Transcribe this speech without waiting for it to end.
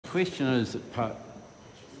question is that part...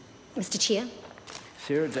 Mr Chair.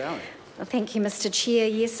 Sarah Dowie. Thank you, Mr Chair.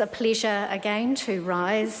 Yes, a pleasure again to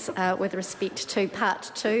rise with respect to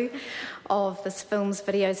Part 2 of this Films,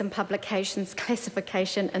 Videos and Publications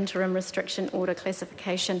Classification Interim Restriction Order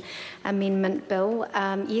Classification Amendment Bill.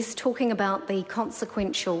 Yes, talking about the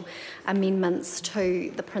consequential amendments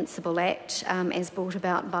to the Principal Act as brought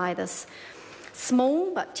about by this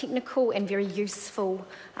small but technical and very useful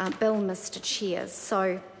bill, Mr Chair.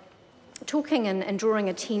 So, talking and drawing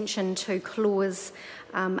attention to Clause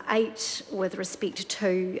 8 with respect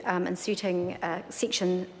to inserting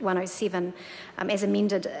Section 107 as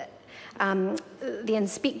amended, the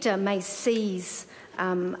inspector may seize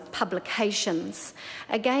publications.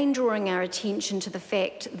 Again, drawing our attention to the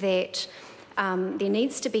fact that there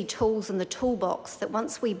needs to be tools in the toolbox that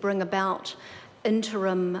once we bring about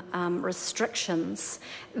interim restrictions,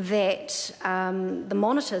 that the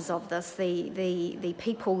monitors of this, the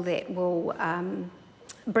people that will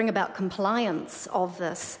bring about compliance of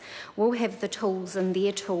this, will have the tools in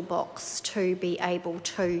their toolbox to be able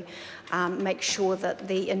to make sure that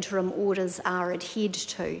the interim orders are adhered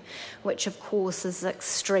to, which of course is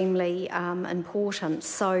extremely important.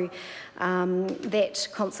 So that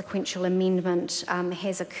consequential amendment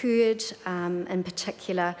has occurred, in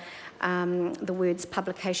particular the words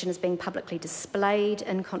publication is being publicly displayed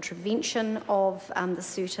in contravention of the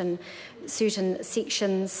certain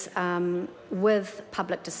sections with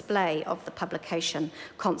public display of the publication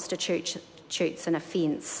constitutes an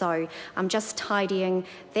offence. So I'm just tidying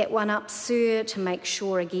that one up, sir, to make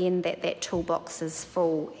sure again that that toolbox is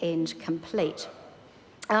full and complete.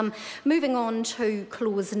 Moving on to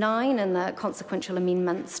Clause 9 and the consequential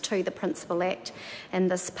amendments to the Principal Act in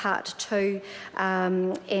this Part 2,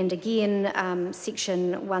 and again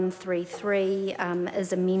Section 133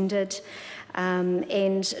 is amended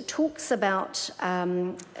and talks about,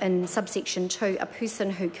 in subsection 2, a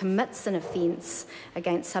person who commits an offence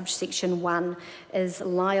against subsection 1 is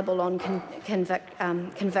liable on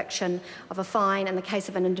conviction of a fine in the case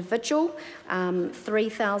of an individual,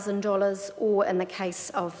 $3,000, or in the case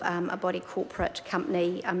of a body corporate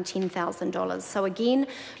company, $10,000. So again,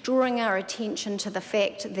 drawing our attention to the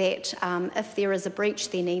fact that if there is a breach,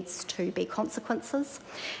 there needs to be consequences.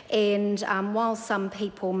 And while some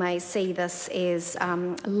people may see this as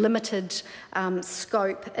limited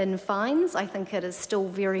scope in fines, I think it is still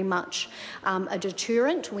very much a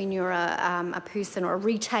deterrent when you're a person or a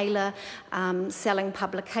retailer selling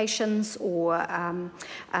publications, or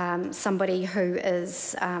somebody who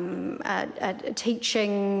is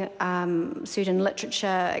teaching certain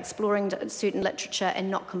literature, exploring certain literature and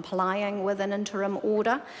not complying with an interim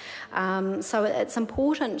order. So it's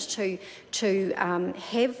important to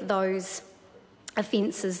have those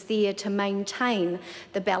offences there to maintain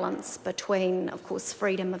the balance between, of course,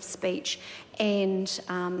 freedom of speech and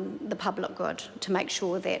the public good, to make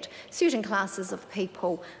sure that certain classes of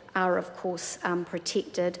people are, of course,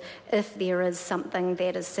 protected if there is something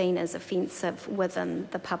that is seen as offensive within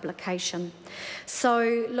the publication.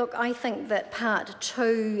 So, look, I think that Part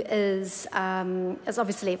 2 is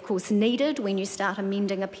obviously, of course, needed when you start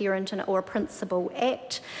amending a parent or a principal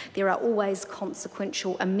act. There are always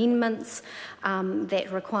consequential amendments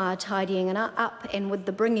that require tidying up, and with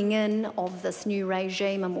the bringing in of this new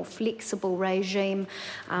regime, a more flexible regime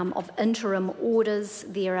of interim orders,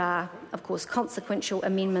 there are, of course, consequential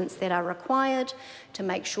amendments that are required to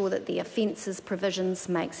make sure that the offences provisions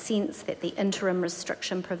make sense, that the interim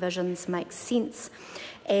restriction provisions make sense.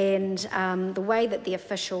 And the way that the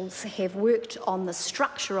officials have worked on the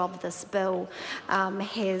structure of this bill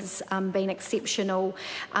has been exceptional.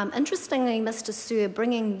 Interestingly, Mr Sir,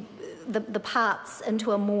 bringing the parts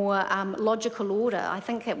into a more logical order. I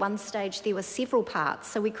think at one stage there were several parts,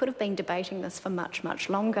 so we could have been debating this for much, much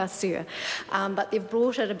longer, sir. But they've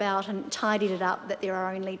brought it about and tidied it up that there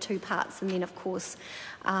are only two parts, and then, of course,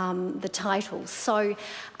 the titles. So,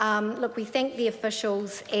 look, we thank the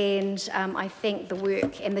officials, and I thank the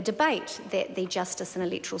work and the debate that the Justice and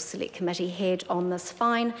Electoral Select Committee had on this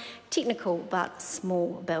fine, technical but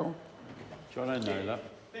small bill. John O'Neill.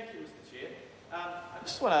 Thank you, Mr Chair. I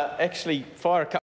just want to actually fire a couple